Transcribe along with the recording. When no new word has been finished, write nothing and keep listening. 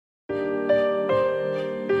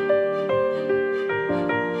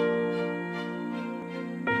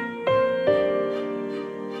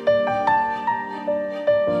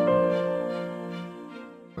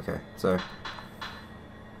So,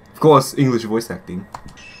 of course, English voice acting.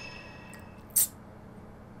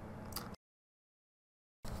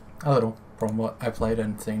 A little, from what I played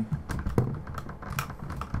and seen.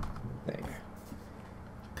 There you go.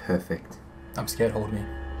 Perfect. I'm scared, hold me.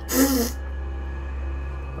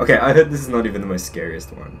 Okay, I heard this is not even the most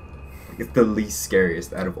scariest one. Like, it's the least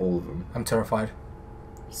scariest out of all of them. I'm terrified.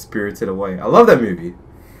 Spirited Away. I love that movie.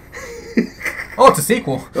 Oh, it's a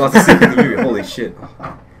sequel! Oh, it's a sequel to the movie. Holy shit.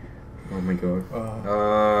 Oh my god.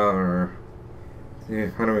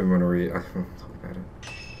 Yeah, I don't even want to read. I don't want to talk about it.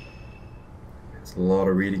 It's a lot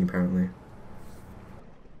of reading, apparently.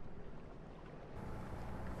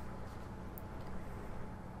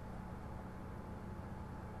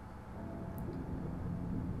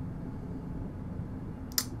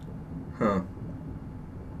 Huh.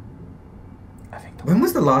 I think When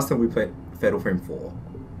was the last time we played Fatal Frame 4?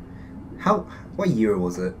 What year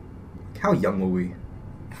was it? How young were we?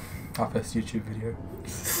 our first YouTube video.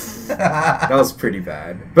 That was pretty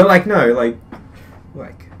bad. But like, no, like,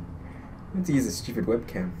 I had to use a stupid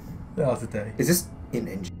webcam. That was the day. Is this in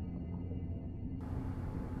engine?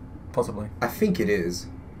 Possibly. I think it is.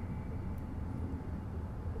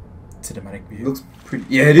 Cinematic view. It looks pretty.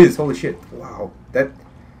 Yeah, it is. Holy shit! Wow, that.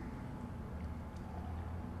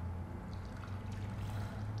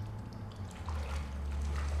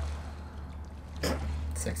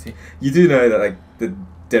 Sexy. You do know that like the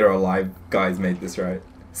Dead or Alive guys made this, right?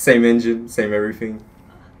 Same engine, same everything.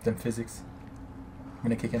 Them physics.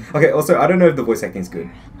 When it kick in. Okay. Also, I don't know if the voice acting's good.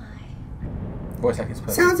 Voice acting's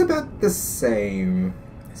perfect. Sounds about the same.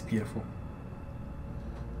 It's beautiful.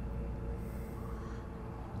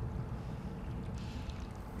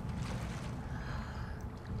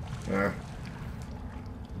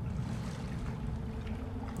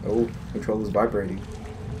 Oh, controller's vibrating.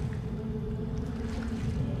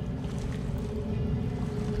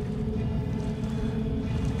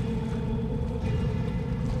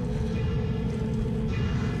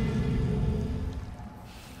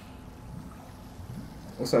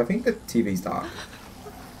 Also, I think the TV's dark.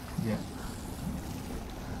 Yeah.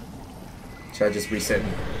 Should I just reset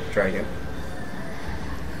and try again?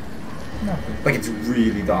 No. Like, it's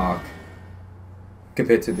really dark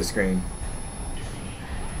compared to the screen.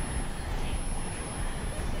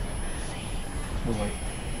 We'll wait.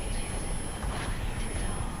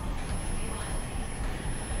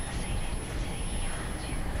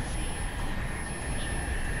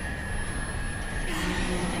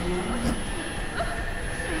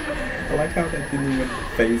 I like how that didn't even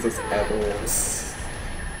phase us at all. This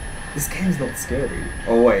game's not scary.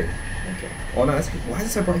 Oh wait. Okay. Oh no, why is it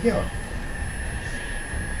so bright here?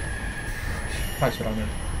 Patch it on there.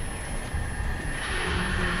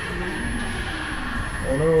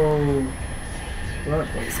 Oh no. Run.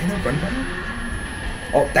 Wait, is that a run button?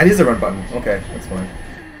 Oh, that is a run button. Okay, that's fine.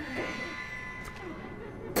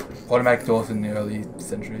 Automatic doors in the early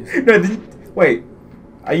centuries. No, wait.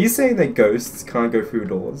 Are you saying that ghosts can't go through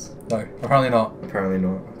doors? No, apparently not. Apparently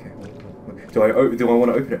not. Okay. Do I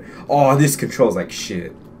want to open it? Oh, this controls like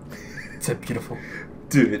shit. It's so beautiful.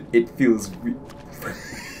 Dude, it feels. You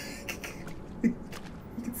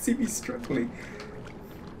can see me struggling.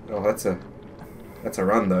 Oh, that's a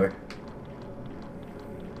run though.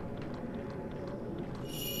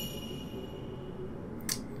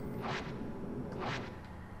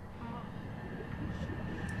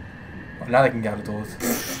 Well, now they can get out of doors.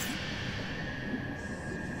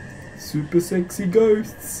 Super sexy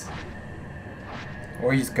ghosts.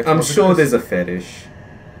 Or you just go. I'm sure there's a fetish.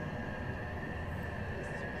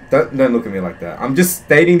 Don't look at me like that. I'm just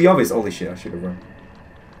stating the obvious. Holy shit! I should have run.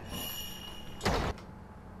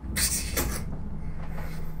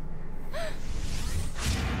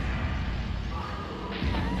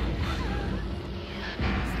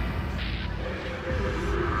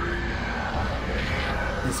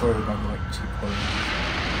 This sort of going to be like cheap horror.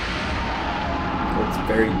 It's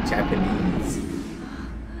very Japanese.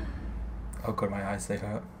 Oh god, my eyes, they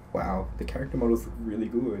hurt. Wow, the character models look really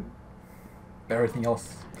good. But everything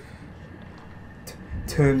else.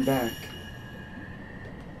 Turn back.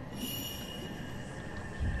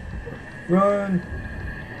 Run.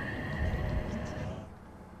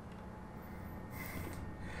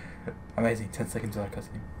 Amazing, 10 seconds without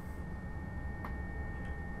cussing.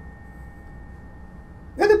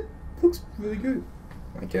 And it looks really good,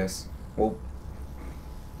 I guess. Well,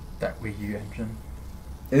 That Wii U engine.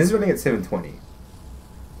 it is running at 720.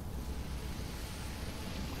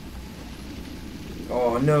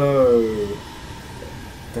 Oh no!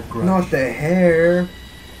 The grudge. Not the hair!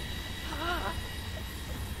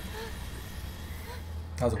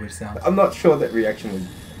 That was a weird sound. I'm not sure that reaction was...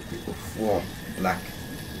 Whoa, black.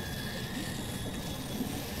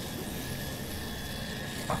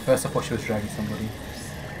 At first I thought she was dragging somebody.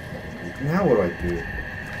 Now what do I do?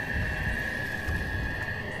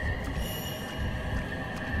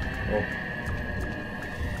 Oh.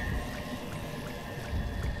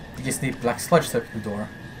 You just need black sludge to open the door.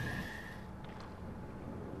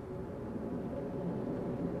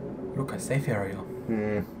 Look, a safe area.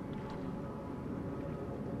 Hmm.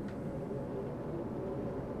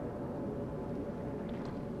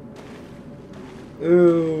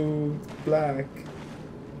 Ooh, black.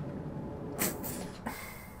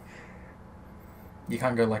 You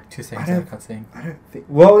can't go like 2 seconds in a cutscene. I don't think.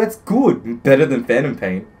 Well, that's good. Better than Phantom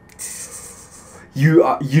Pain.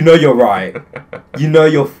 You know you're right. You know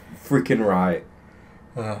you're freaking right.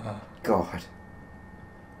 God.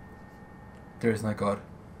 There is no God.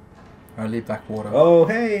 Only black water. Oh,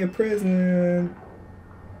 hey, a prison.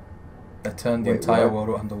 That turned the entire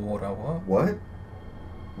world underwater. What? What?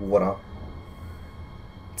 Water.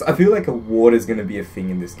 So I feel like a water's gonna be a thing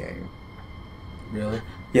in this game. Really?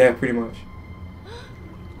 Yeah, pretty much.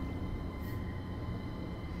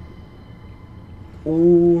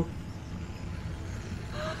 Ooh.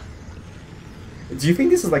 Do you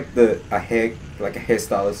think this is like a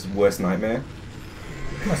hairstylist's worst nightmare?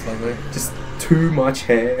 Most likely. Just too much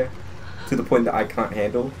hair to the point that I can't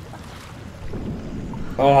handle.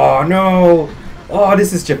 Oh no! Oh,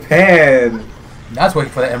 this is Japan. Now it's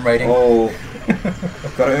waiting for the M rating. Oh,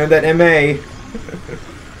 gotta earn that MA.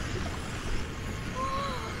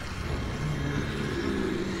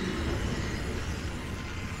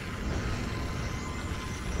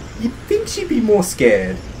 You'd think she'd be more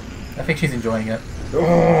scared. I think she's enjoying it.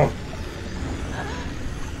 Oh.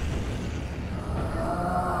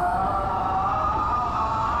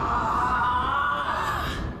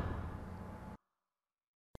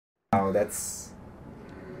 Wow, that's...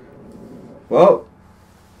 Well,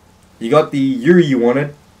 you got the Yuri you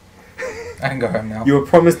wanted. I can go home now. You were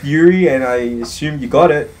promised Yuri, and I assume you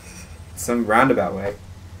got it. Some roundabout way.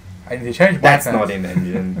 I need to change my That's accent. not in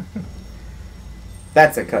engine.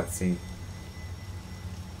 That's a cutscene.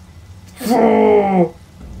 Oh!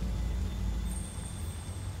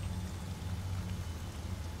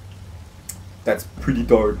 That's pretty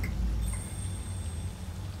dark.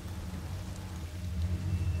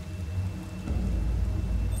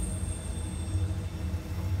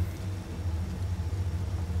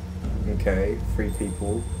 Okay, 3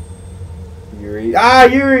 people. Yuri. Ah,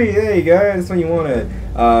 Yuri! There you go. That's what you wanted.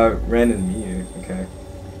 Random Mew. Okay.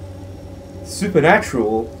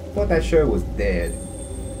 Supernatural. I thought that show was dead.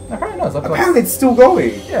 Apparently not. Apparently it's still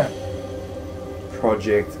going. Yeah.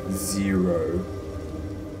 Project Zero.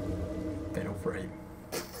 Fatal Frame.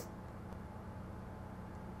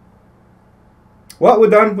 Well, we're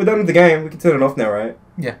done. We're done with the game. We can turn it off now, right?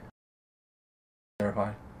 Yeah.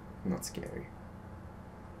 Terrified. Not scary.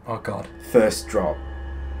 Oh god. First drop.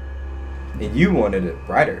 And you wanted it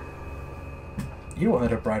brighter. You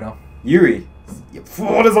wanted it brighter. Yuri.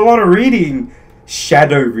 Oh, there's a lot of reading.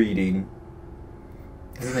 Shadow reading.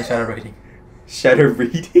 This is the shadow reading. Shadow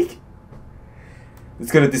reading?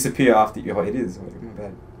 It's gonna disappear after you. Oh, it is. Oh, my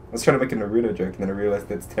bad. I was trying to make a Naruto joke and then I realized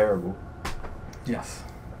that's terrible. Yes.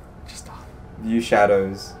 Just stop. View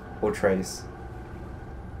shadows or trace.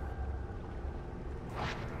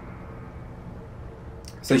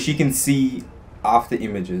 So she can see after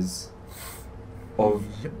images of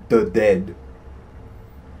the dead.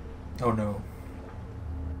 Oh no.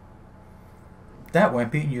 That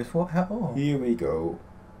won't be useful at all. Here we go.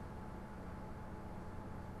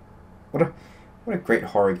 What a great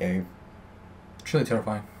horror game. Truly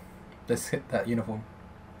terrifying. Let's hit that uniform.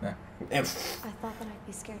 Yeah. I thought that I'd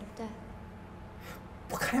be scared of death.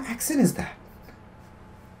 What kind of accent is that?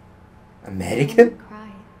 I American?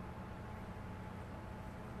 cry.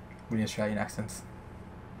 We need Australian accents.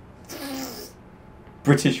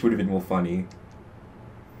 British would have been more funny.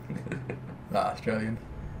 Nah, Australian.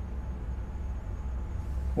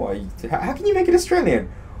 Why? How can you make it Australian?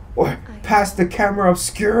 Or pass the camera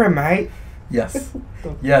obscura, mate. Yes.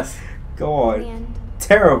 Yes. Go In the on. end,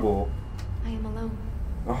 Terrible. I am alone.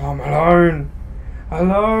 Oh, I'm alone.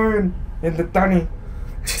 Alone in the dunny.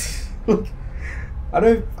 Look, I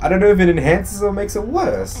don't know if it enhances or makes it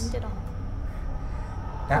worse. End it all.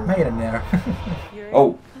 That made in there.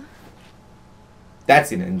 Oh,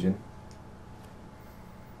 that's in engine.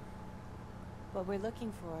 What we're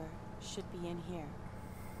looking for should be in here.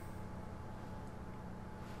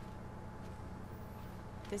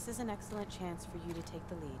 This is an excellent chance for you to take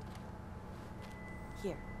the lead.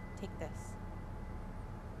 Here, take this.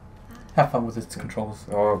 Have fun with its controls.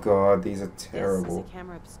 Oh god, these are This terrible. is a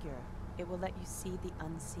camera obscura. It will let you see the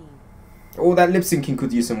unseen. Oh, that lip syncing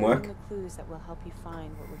could use some Bring work. the clues that will help you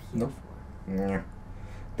find what we're here Nope. for. Yeah.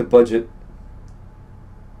 The budget.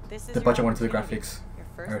 This is The your budget went to the opportunity, graphics. your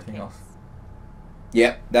first Everything case. else.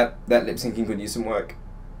 Yeah, that lip syncing could use some work.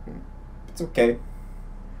 It's okay.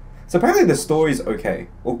 So apparently the story's okay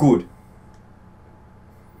or good.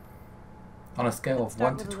 On a scale Let's of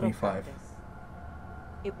start 1 to with a little 25. practice.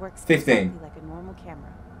 It works 15. exactly like a normal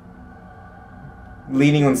camera.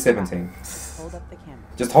 Leaning on Here's the 17. back. Just hold up the camera.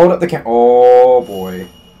 Just hold up the cam. Oh boy.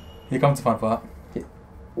 Here comes the fun part.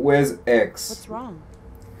 Where's X? What's wrong?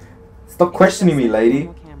 Stop It's questioning just me, like a lady.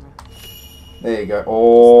 normal camera. There you go. Just look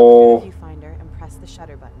Oh. through the viewfinder and press the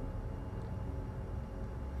shutter button.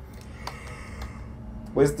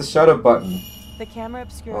 Where's the shutter button? The camera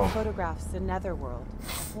obscure Oh. photographs the netherworld,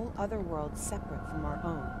 a whole other world separate from our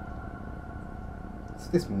own. What's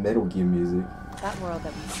this Metal Gear music? That world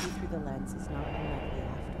that we see through the lens is not unlike the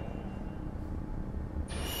afterlife.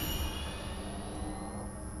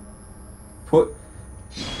 Put.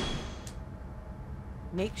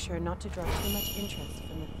 Make sure not to draw too much interest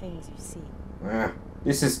from the things you see.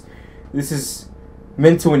 This is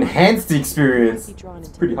meant to enhance the experience. Be drawn It's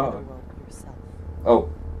into pretty the hard. netherworld yourself. Oh,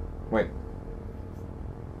 wait.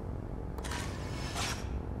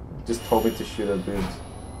 Just told me to shoot her boobs.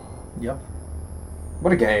 Yep.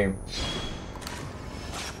 What a game.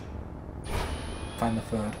 Find the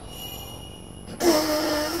third.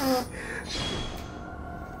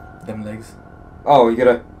 Them legs. Oh, you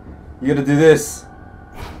gotta do this.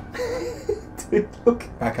 Dude, look.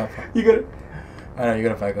 Back up. You gotta. I know, you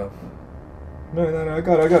gotta back up. No, I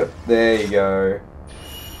got it. There you go.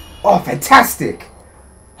 Oh, fantastic!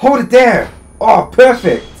 Hold it there. Oh,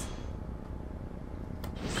 perfect.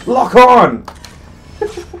 Lock on.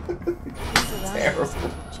 Things around us Terrible. seem to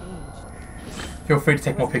have changed. Feel free to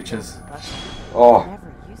take It more wasn't pictures. like us. Oh,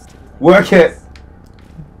 Never used to be like work this.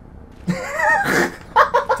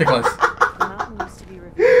 Too close. The mountain used to be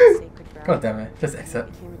revered as sacred ground. God damn it. Just exit.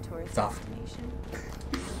 It became a tourist Stop. destination.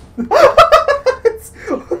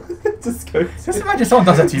 Just go. Just imagine someone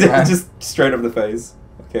does that to you, man. Just straight over the face.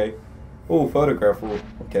 Okay. Oh, photograph. Oh,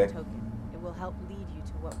 okay. Token. It will help lead you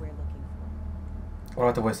to what we're looking for. What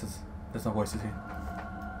about the voices? There's no voices here.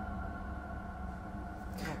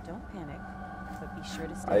 Now, don't panic, but be sure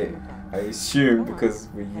to stay I in the dark. assume Go on. because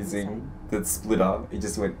we're Have a using the splitter, it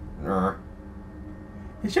just went. "Rrr."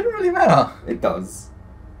 It shouldn't really matter. It does.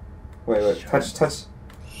 Wait. Touch.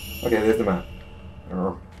 Okay, there's the map.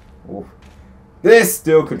 Rrr. Oof. This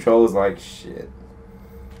still controls like shit.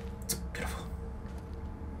 It's beautiful.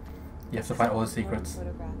 You have to find all the secrets.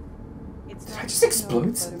 Photograph. It's Did not I just to know explode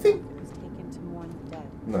the something? photograph was taken to mourn the dead.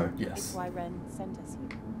 No. It's Yes. why Ren sent us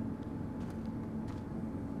here.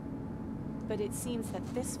 But it seems that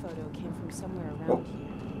this photo came from somewhere around Oh.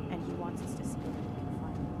 here, and he wants us to see what we can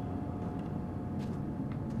find.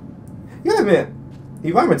 You gotta admit, the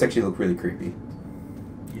environments actually look really creepy.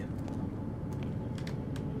 Yeah.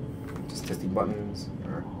 Just testing buttons.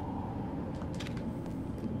 Rrr.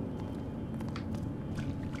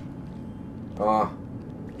 Ah.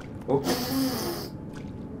 Oh.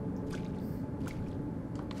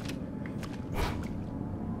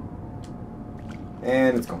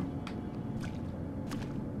 And it's gone.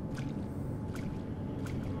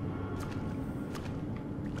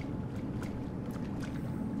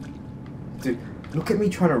 Dude, look at me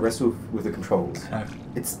trying to wrestle with the controls. I know.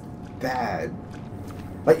 It's bad.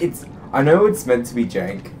 Like, I know it's meant to be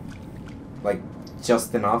jank. Like,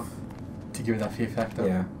 just enough. To give it that fear factor.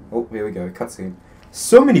 Yeah. Oh, here we go. Cutscene.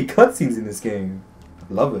 So many cutscenes in this game.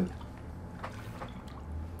 I love it.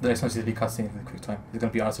 The next one's going to be cutscenes in quick time. It's going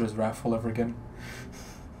to be Arthur's Wrath all over again.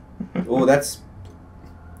 Oh, that's...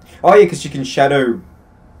 Oh, yeah, because you can shadow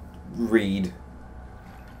read.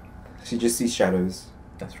 She just sees shadows.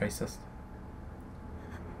 That's racist.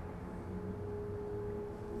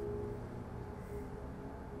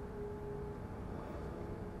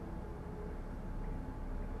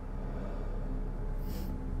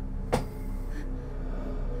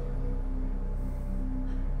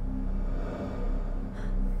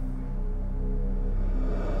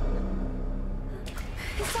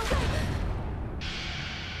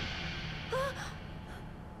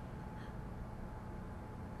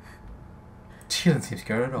 She doesn't seem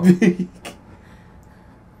scared at all. It's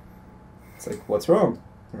like, what's wrong?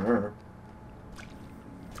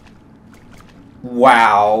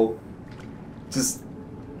 Wow. Just...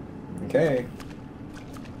 Okay.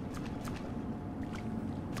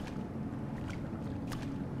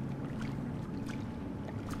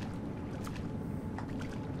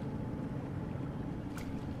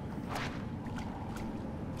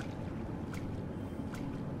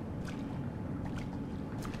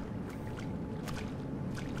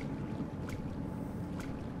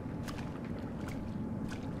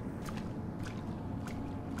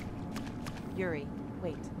 Yuri,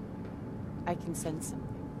 wait. I can sense something.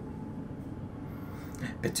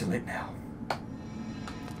 Bit too late now.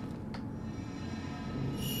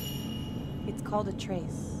 It's called a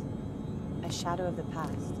trace. A shadow of the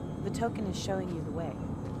past. The token is showing you the way.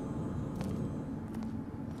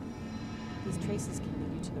 These traces can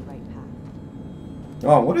lead you to the right path.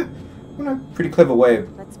 Oh, what a pretty clever way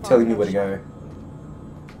of Let's follow telling me that where to go. shadow.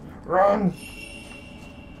 Run!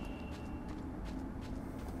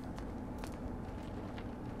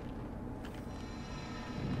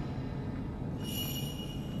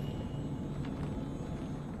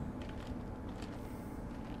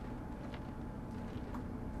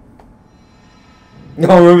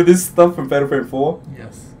 Oh, remember this stuff from Battlefield 4?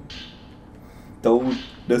 Yes. The old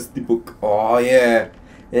dusty book. Oh yeah,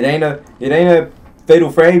 it ain't a Fatal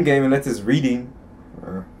Frame game unless it's reading.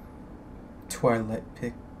 Twilight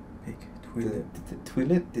pick. Twilight.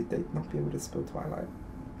 Twilight? Did they not be able to spell Twilight?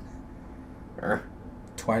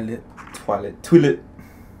 Twilight. Twilight. Twilight.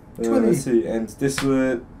 Let's see. And this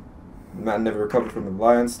would. Man never recovered from the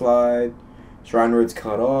lion slide. Shrine roads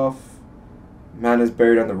cut off. Man is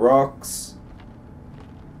buried on the rocks.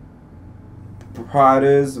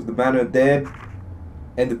 Proprietors of the manor are dead.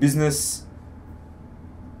 And the business.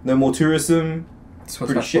 No more tourism.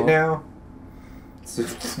 Pretty shit now. So,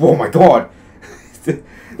 oh my god.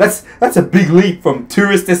 That's a big leap from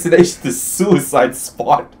tourist destination to suicide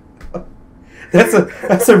spot. That's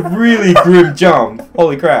a really grim jump.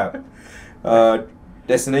 Holy crap.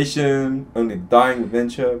 Destination, only dying with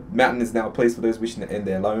venture. Mountain is now a place for those wishing to end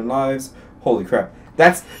their lone lives. Holy crap.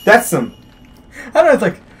 That's some. I don't know, it's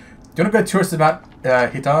like, do you want to go tourist about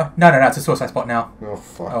Hita? No, it's a suicide spot now. Oh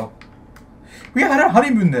fuck. Oh. We had a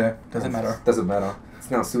honeymoon there. Doesn't matter. Doesn't matter. It's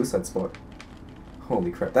now a suicide spot.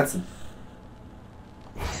 Holy crap. That's a...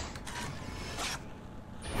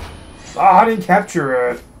 I didn't capture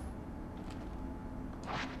it.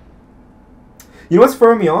 You know what's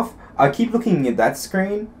throwing me off? I keep looking at that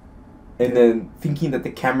screen and then thinking that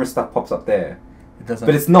the camera stuff pops up there. It doesn't.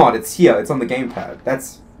 But it's not. It's here. It's on the gamepad.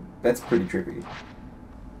 That's pretty trippy.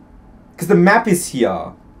 Because the map is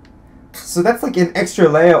here. So that's like an extra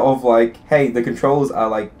layer of like, hey, the controls are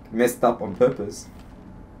like messed up on purpose.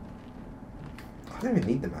 I don't even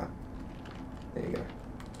need the map. There you go.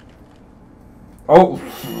 Oh!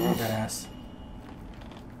 That ass.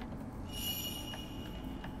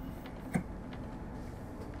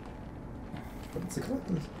 What's the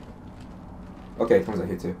collectors? Okay, it comes out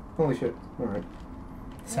here too. Holy shit. Alright.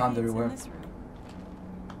 Sound Maybe it's in everywhere. this room.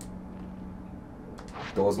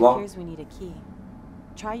 Doors It locked. appears we need a key.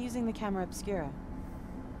 Try using the camera obscura.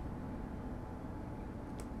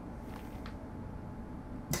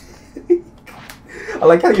 I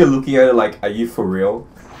like how you're looking at it like, are you for real?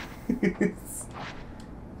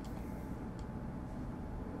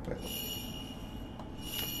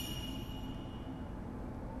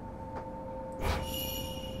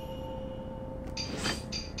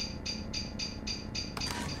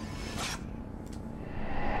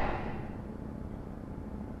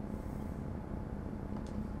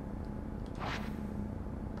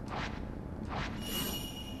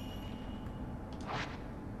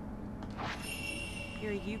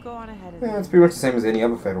 Yuri, you go on ahead of Yeah, me. it's pretty much the same as any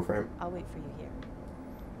other Fatal Frame. I'll wait for you here.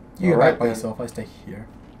 You Alright right by then. yourself, I stay here.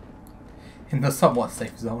 In the somewhat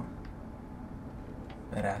safe zone.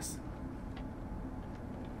 That ass.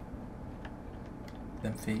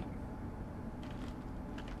 Them feet.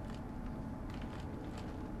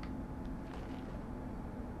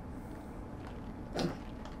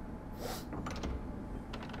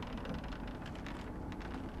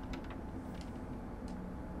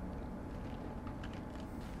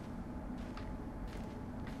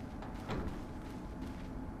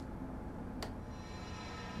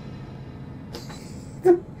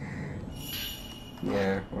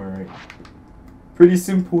 Yeah, alright. Pretty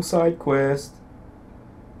simple side quest.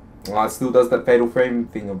 Well, it still does that Fatal Frame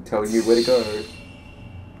thing of telling you where to go.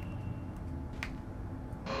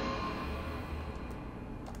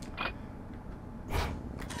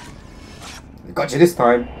 Got you this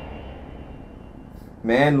time.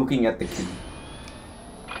 Man looking at the key.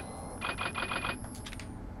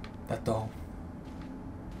 That doll.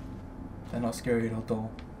 They're not scary little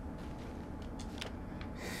doll.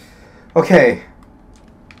 Okay.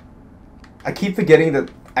 I keep forgetting that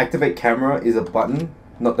activate camera is a button,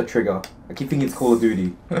 not the trigger. I keep thinking it's Call of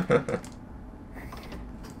Duty.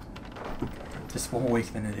 Just more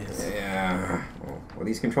weak than it is. Yeah. Well,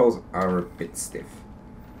 these controls are a bit stiff.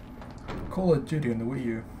 Call of Duty on the Wii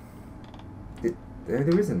U.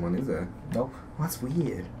 There isn't one, is there? Nope. Oh, that's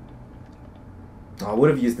weird. Oh, I would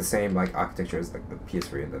have used the same like architecture as like the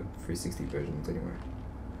PS3 and the 360 versions anyway.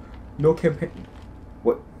 No campaign.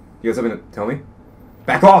 What? You got something to tell me?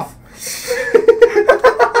 Back off!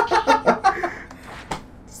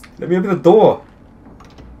 Let me open the door.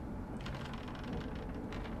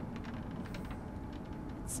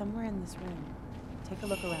 It's somewhere in this room. Take a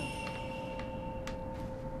look around.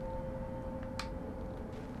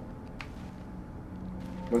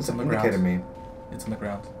 What's the on the indicator ground. mean? It's on the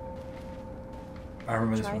ground. I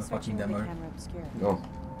remember this Try from the fucking searching with the demo. camera obscura. No.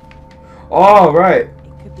 Oh, right.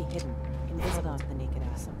 It could be hidden, invisible to the naked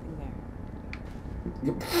eye. Something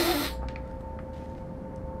there.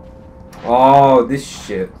 Oh, this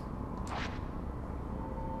shit.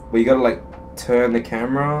 Well, you gotta like turn the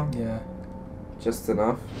camera Yeah. just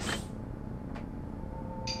enough.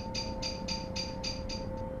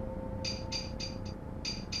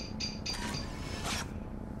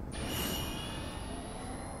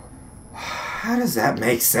 How does that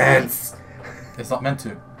make sense? It's not meant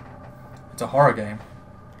to. It's a horror game.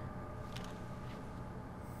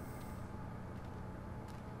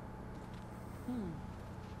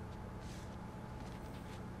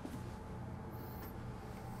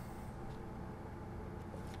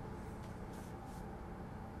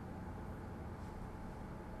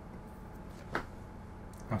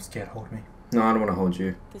 I'm scared, hold me. No, I don't want to hold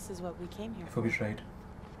you. This is what we came here I feel for. betrayed.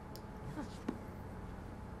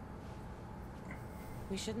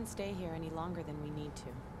 We shouldn't stay here any longer than we need to.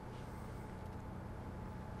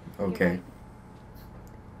 Okay. You're right.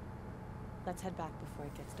 Let's head back before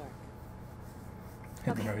it gets dark.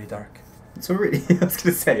 It's already dark. It's already. I was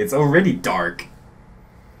gonna say it's already dark.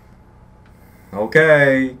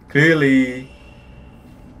 Okay, clearly.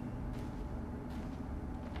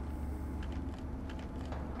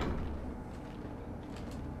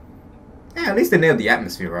 Yeah, at least they nailed the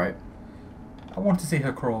atmosphere, right? I want to see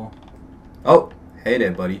her crawl. Oh, hey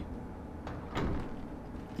there, buddy.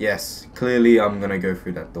 Yes, clearly I'm gonna go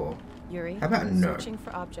through that door. Yuri, How about no? searching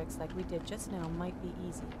for objects like we did just now might be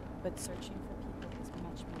easy, but searching for people is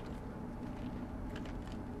much more difficult.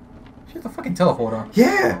 She has a fucking teleporter.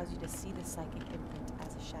 Yeah. Allows you to see the psychic imprint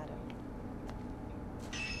as a shadow.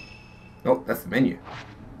 Oh, that's the menu.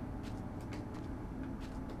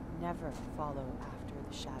 Never follow after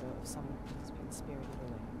the shadow of someone who's been spirited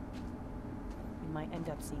away. You might end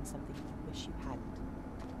up seeing something you wish you hadn't.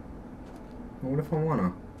 What if I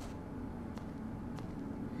wanna?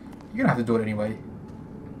 You're gonna have to do it anyway.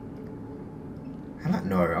 How about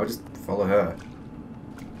no? I'll just follow her.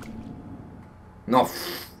 No.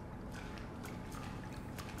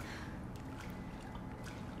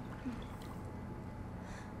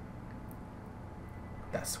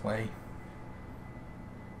 That's way.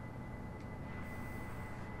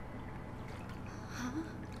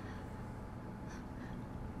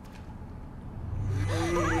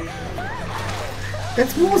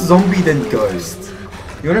 That's more zombie than ghost.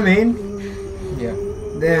 You know what I mean? Yeah.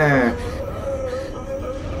 There.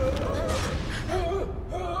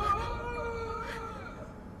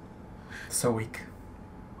 So weak.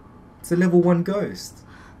 It's a level 1 ghost.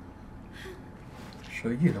 Show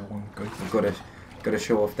you the one good. I've gotta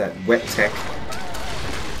show off that wet tech.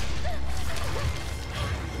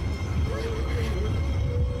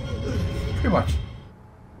 Pretty much.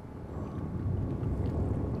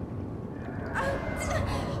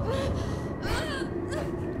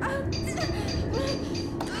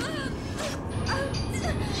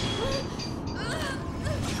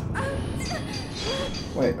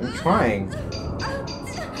 Wait, I'm trying.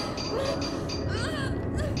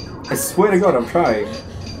 I swear to God, I'm trying.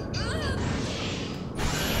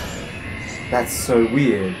 That's so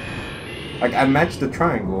weird. Like, I matched the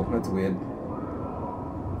triangle. That's weird.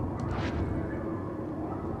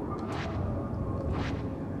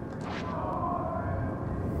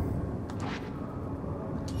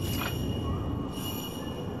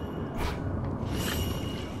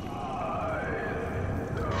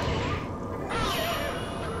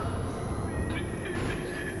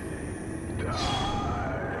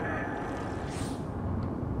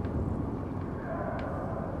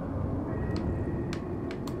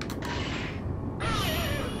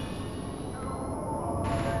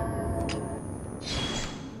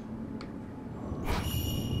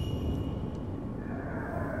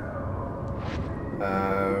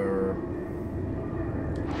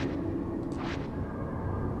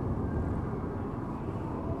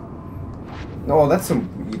 Oh, that's some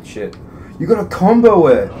weird shit. You gotta combo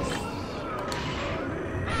it.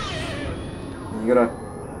 You gotta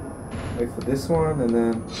wait for this one and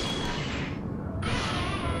then.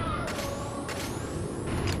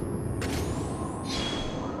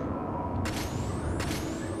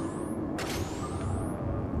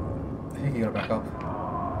 I think you gotta back up.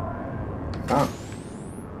 Can't.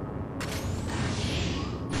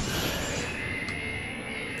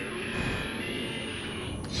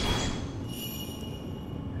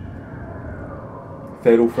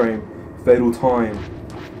 Fatal frame. Fatal time.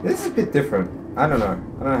 This is a bit different. I don't know.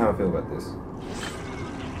 I don't know how I feel about this.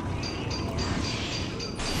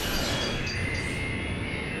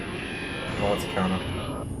 Oh, it's a counter.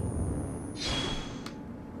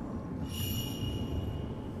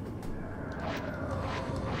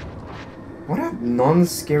 What a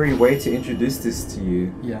non-scary way to introduce this to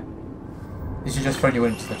you. Yeah. You should just throw you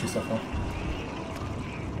in to let you suffer.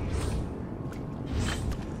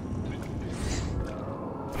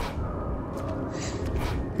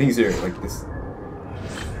 Things are like this.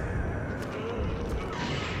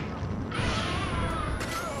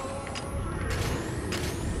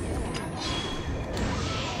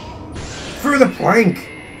 Through the plank!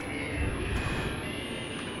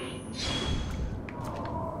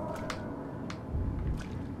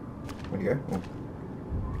 Where'd he go? Oh.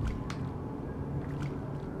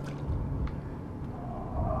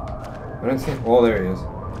 I don't see him. Oh, there he is.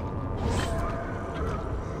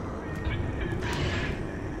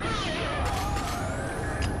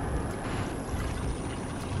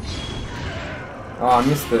 Oh, I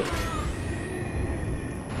missed it.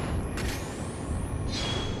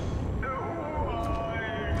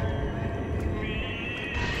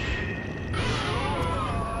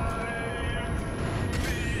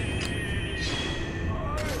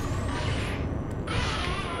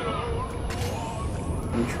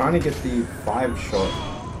 I'm trying to get the 5 shot.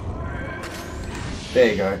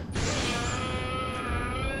 There you go.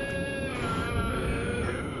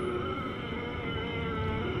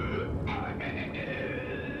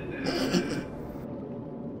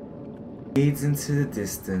 Fades into the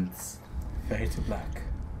distance. Fade to black.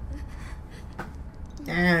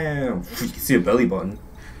 Damn. You can see a belly button.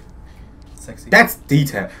 Sexy. That's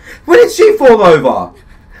detail. Where did she fall over?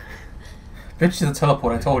 Bitch, she's a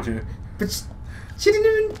teleport, I told you. But she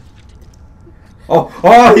didn't even...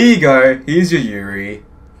 Oh, here you go. Here's your Yuri.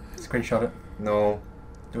 Screenshot it. No.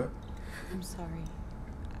 Do it. I'm sorry.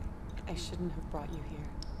 I shouldn't have brought you here.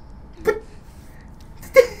 But...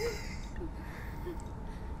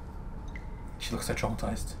 She looks so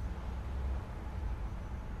traumatized.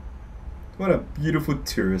 What a beautiful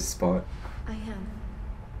tourist spot. I am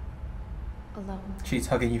alone. She's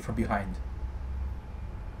hugging you from behind.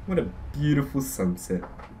 What a beautiful sunset.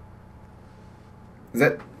 Is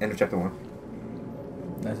that end of chapter 1?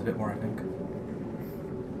 There's a bit more, I think.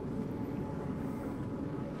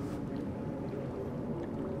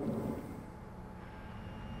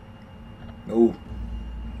 Oh.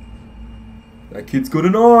 That kid's got a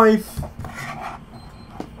knife!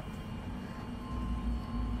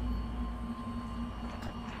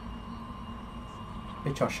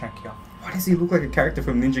 Bitch, I'll shank ya. Why does he look like a character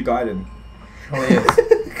from Ninja Gaiden? Oh, he is.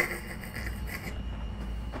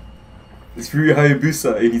 It's Ryu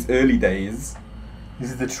Hayabusa in his early days. This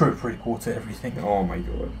is the true prequel to everything. Oh my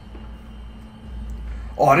god.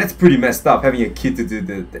 Oh, that's pretty messed up, having a kid to do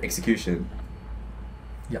the execution.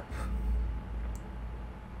 Yep.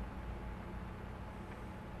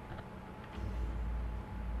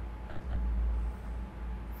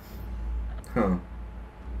 Huh.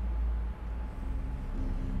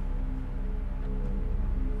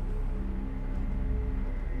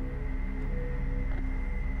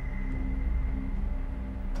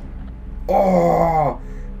 Oh!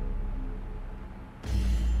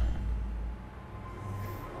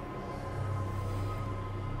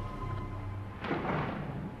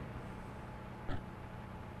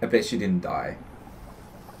 I bet she didn't die.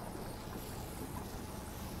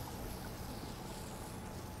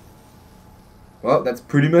 Well, that's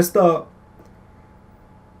pretty messed up.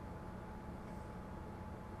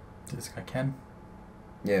 This guy can.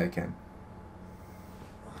 Yeah, I can.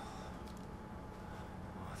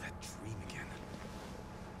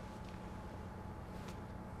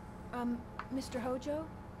 Mr. Hojo?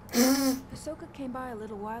 Ahsoka came by a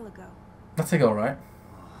little while ago. That's a girl, right?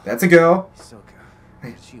 That's a girl. Ahsoka.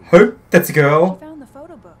 Who? That's a She girl. found the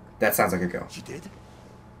photo book. That sounds like a girl. She did?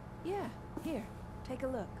 Yeah, here, take a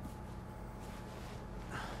look.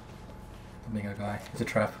 I'm being a guy. It's a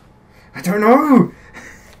trap. I don't know.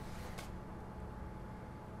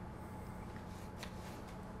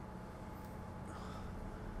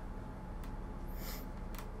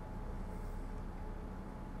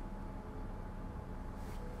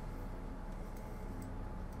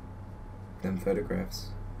 Them photographs.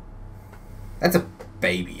 That's a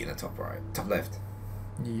baby in the top right, top left.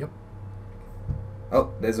 Yep.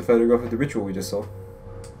 Oh, there's a photograph of the ritual we just saw.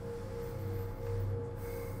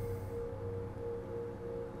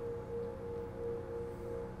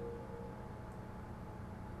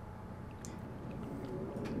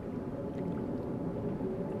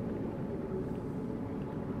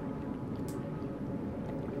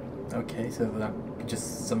 Okay, so that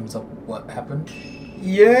just sums up what happened.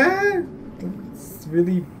 Yeah, it's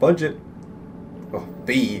really budget. Oh,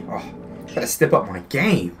 B. Oh, gotta step up my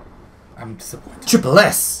game. I'm disappointed. Triple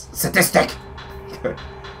S, sadistic.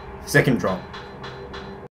 Second drop.